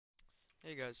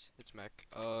Hey guys, it's Mac.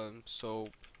 So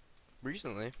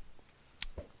recently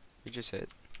we just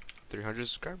hit 300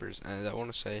 subscribers, and I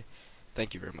want to say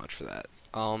thank you very much for that.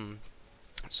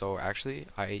 So actually,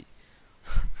 I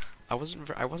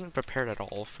wasn't prepared at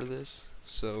all for this.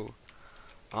 So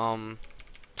I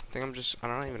think I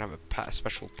don't even have a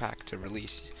special pack to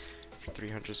release for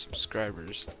 300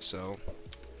 subscribers. So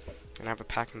I'm gonna have a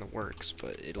pack in the works,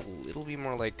 but it'll be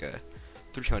more like a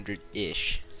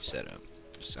 300-ish setup.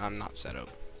 I'm not setup.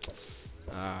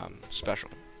 Special.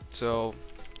 So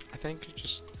I think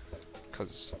just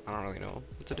because I don't really know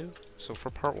what to do. So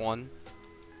for part one,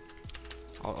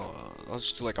 I'll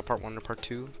just do like a part one and part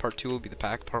two. Part two will be the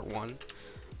pack. Part one,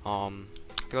 I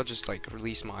think I'll just like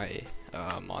release my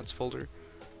mods folder.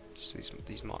 Just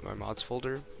my mods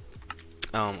folder.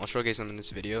 I'll showcase them in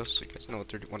this video so you guys know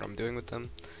what I'm doing with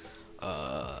them.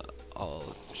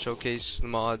 I'll showcase the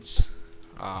mods.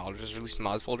 I'll just release the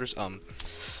mods folders.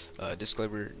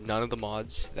 Disclaimer: none of the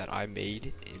mods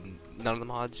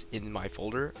in my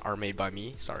folder are made by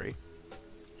me. Sorry.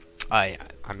 I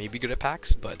may be good at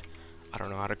packs, but I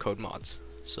don't know how to code mods.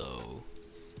 So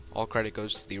all credit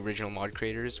goes to the original mod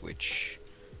creators, which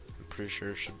I'm pretty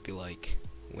sure should be like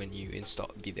when you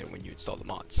install the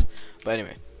mods. But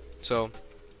anyway, so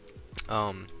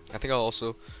I think I'm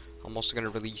also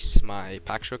gonna release my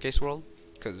pack showcase world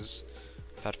because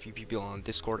I've had a few people on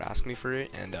Discord ask me for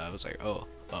it, and I was like, oh,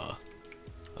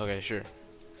 okay, sure.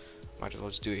 Might as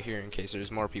well just do it here in case there's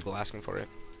more people asking for it.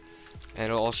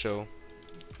 And it'll also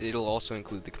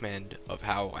include the command of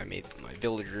how I made my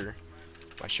villager,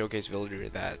 my showcase villager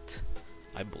that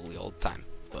I bully all the time,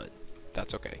 but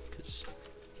that's okay because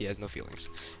he has no feelings.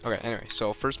 Okay, anyway,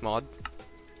 so first mod,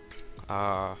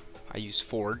 I use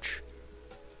Forge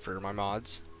for my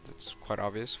mods. That's quite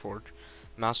obvious. Forge.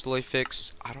 Mouse delay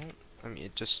fix. I mean,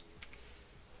 it just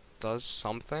does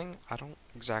something. I don't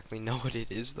exactly know what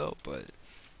it is though, but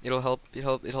it'll help. It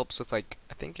helps with like,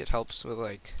 I think it helps with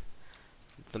like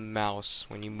the mouse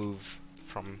when you move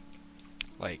from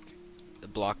like the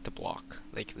block to block,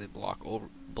 like the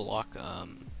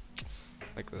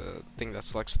like the thing that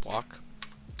selects the block.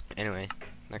 Anyway,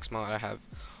 next mod I have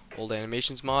old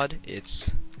animations mod.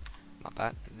 It's not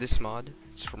that. This mod.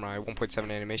 It's for my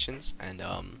 1.7 animations, and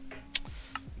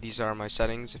these are my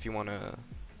settings if you want to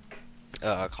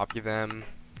copy them.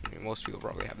 I mean, most people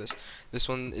probably have this. This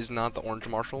one is not the Orange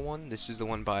Marshall one. This is the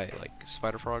one by like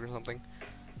Spider Frog or something.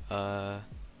 And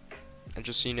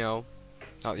just so you know,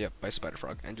 oh yeah, by Spider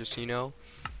Frog. And just so you know,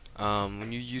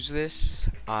 when you use this,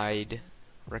 I'd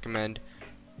recommend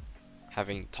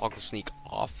having toggle sneak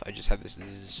off. I just have this. This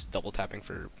is just double tapping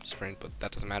for sprint, but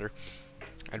that doesn't matter.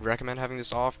 I'd recommend having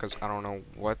this off because I don't know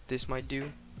what this might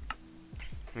do.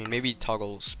 I mean, maybe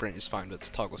toggle sprint is fine, but it's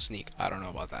toggle sneak. I don't know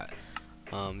about that.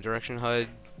 Direction HUD.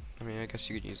 I mean, I guess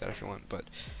you could use that if you want, but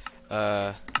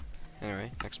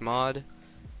anyway, next mod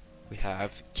we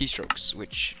have keystrokes,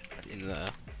 which in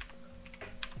the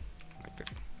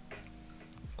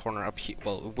corner up here.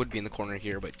 Well, it would be in the corner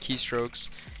here, but keystrokes,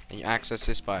 and you access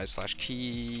this by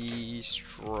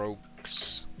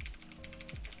 /keystrokes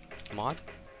mod.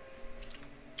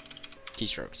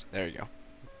 Keystrokes. There you go.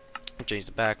 Change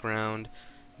the background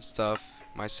and stuff.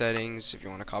 My settings, if you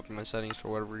want to copy my settings for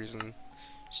whatever reason,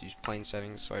 just use plain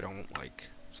settings so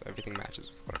so everything matches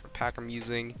with whatever pack I'm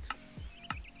using.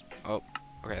 Oh,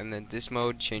 okay, and then this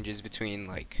mode changes between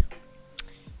like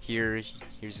here's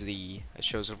it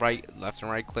shows a left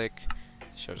and right click,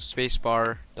 shows a space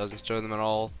bar, doesn't show them at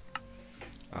all.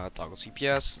 Toggle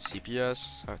CPS,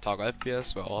 toggle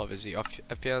FPS, well obviously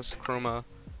FPS,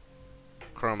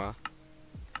 chroma.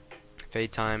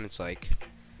 Fade time, it's like,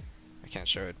 I can't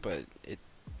show it, but it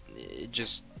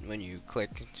just, when you click,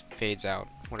 it fades out,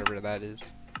 whatever that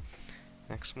is.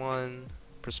 Next one,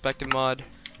 perspective mod.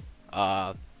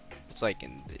 It's like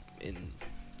in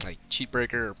like Cheat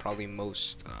Breaker or probably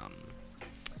most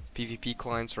PvP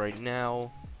clients right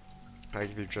now.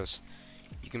 Like if you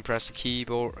can press a key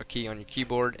on your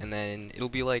keyboard, and then it'll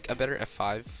be like a better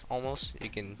F5 almost. You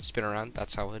can spin around.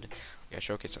 That's how it. I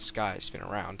showcase the sky, spin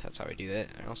around. That's how I do that.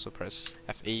 I also press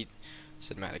F8,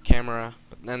 cinematic camera.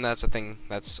 But then that's a thing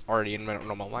that's already in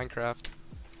normal Minecraft.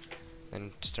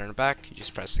 Then to turn it back, you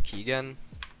just press the key again.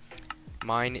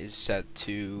 Mine is set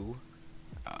to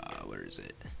where is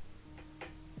it?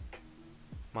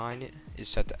 Mine is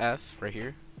set to F right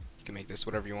here. You can make this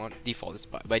whatever you want. Default, it's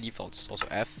by default it's also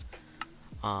F.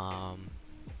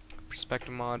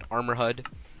 Perspective mod, armor HUD.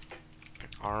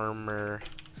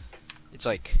 It's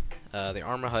like the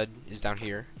armor HUD is down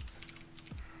here.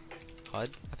 HUD,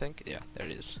 I think. Yeah, there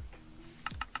it is.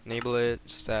 Enable it.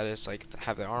 Status, like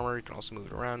have the armor. You can also move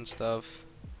it around and stuff.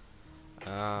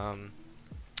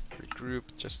 regroup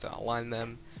just to align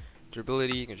them.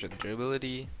 Durability, you can show the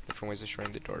durability, different ways of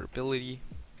showing the durability.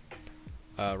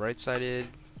 Right-sided,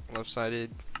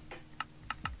 left-sided,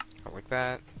 like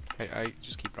that. I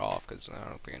just keep it off because I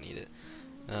don't think I need it.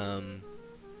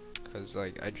 Because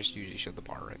like I just usually show the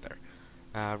bar right there.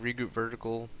 Regroup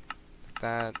vertical, like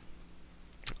that.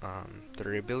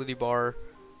 Durability bar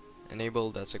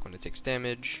enabled. That's like when it takes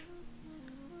damage.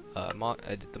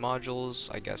 Edit the modules.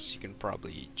 I guess you can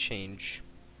probably change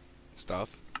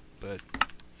stuff, but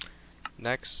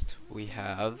next we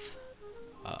have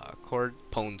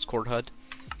Pwn's chord HUD.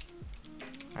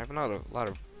 I have not a lot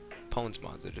of Pwn's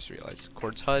mods. I just realized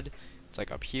chords HUD. It's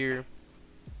like up here.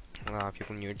 A lot of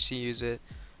people in UHC use it.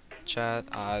 Chat.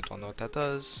 I don't know what that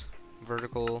does.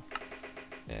 Vertical.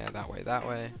 Yeah, that way. That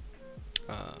way.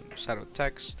 Shadow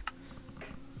text.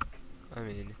 I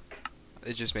mean,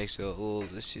 it just makes it a little.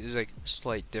 There's like a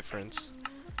slight difference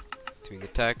between the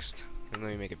text. And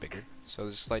let me make it bigger. So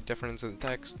there's a slight difference in the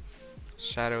text.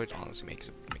 Shadow, it honestly makes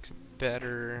it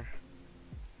better.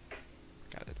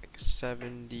 Got it like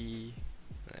 70.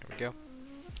 There we go.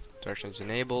 Directions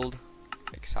enabled.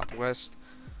 Like southwest.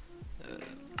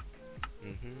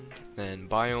 Then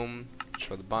biome.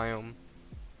 Show the biome.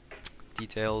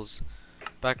 Details.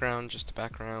 Background, just the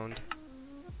background.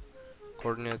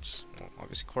 Coordinates. Well,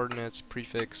 obviously coordinates.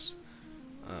 Prefix.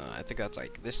 I think that's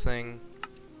like this thing.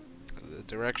 The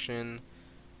direction.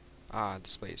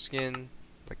 Display skin.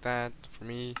 Like that. For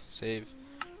me. Save.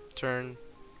 Return.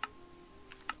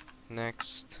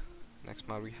 Next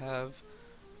mod we have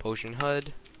potion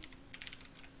HUD.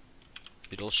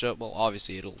 It'll show, well,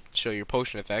 obviously it'll show your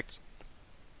potion effects.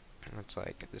 That's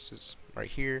like, this is right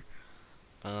here.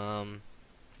 You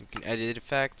can edit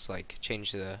effects, like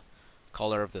change the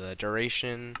color of the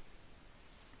duration.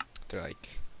 They're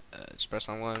like, just press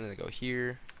on one and they go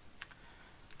here.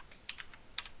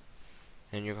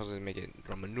 And you can also make it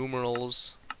Roman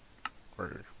numerals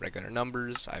or regular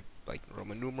numbers. I like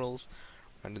Roman numerals.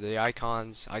 Under the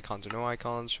icons or no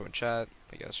icons, show in chat,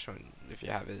 I guess, showing if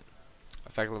you have it.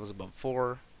 Effect level is above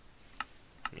 4.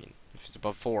 I mean, if it's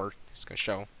above 4, it's going to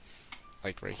show.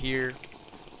 Like right here.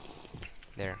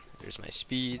 There's my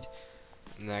speed.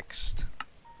 Next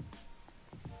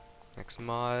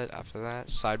mod, after that,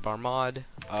 sidebar mod.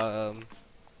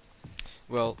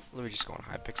 Well, let me just go on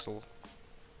Hypixel.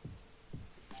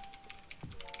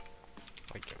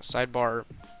 Like a sidebar.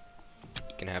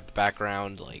 You can have the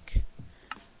background, like,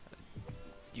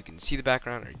 you can see the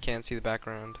background or you can't see the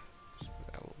background. A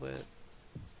little bit.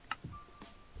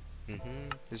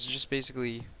 This is just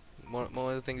basically one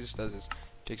of the things this does is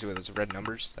takes away those red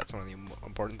numbers. That's one of the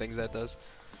important things that it does.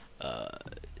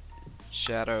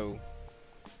 Shadow.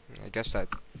 I guess that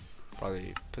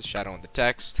probably puts shadow on the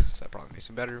text, so that probably makes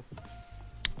it better.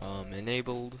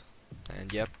 Enabled,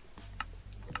 and yep.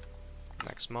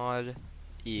 Next mod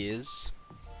is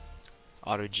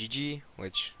auto GG,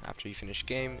 which after you finish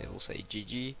game it will say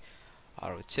GG.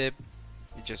 Auto tip,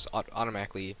 it just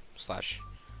automatically slash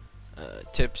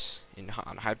tips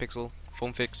on Hypixel.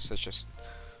 Foam fix, that's just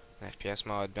an FPS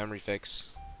mod. Memory fix,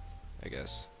 I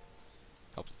guess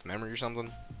helps with the memory or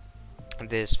something. And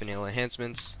this vanilla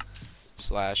enhancements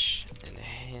slash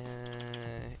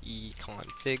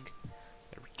econfig.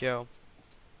 There we go.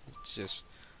 It's just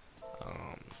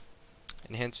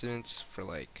enhancements for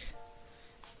like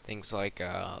things like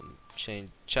change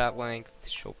chat length,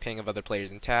 show ping of other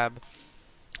players in tab.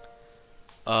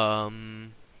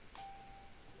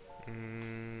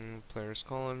 Players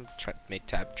column, make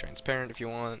tab transparent if you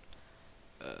want.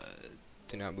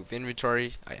 Do not move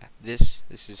inventory. Oh yeah, this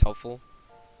is helpful.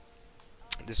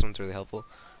 This one's really helpful.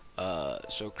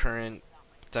 Show current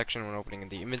protection when opening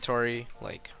the inventory,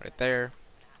 like right there.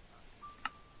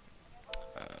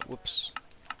 Whoops.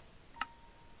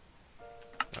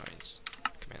 No, it's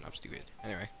command op's too good.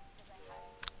 Anyway,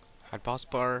 hide boss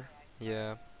bar.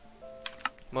 Yeah,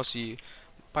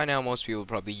 by now most people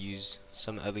probably use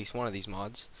at least one of these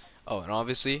mods. Oh, and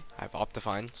obviously I have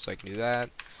Optifine, so I can do that.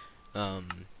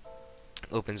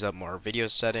 Opens up more video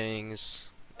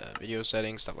settings,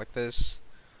 stuff like this.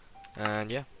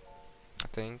 And yeah, I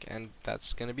think, and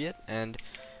that's gonna be it. And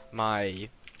the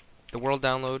world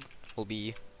download will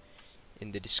be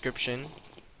in the description.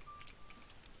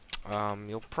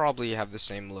 You'll probably have the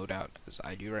same loadout as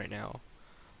I do right now,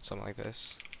 something like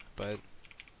this. But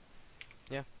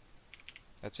yeah,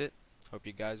 that's it. Hope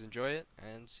you guys enjoy it,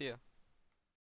 and see ya.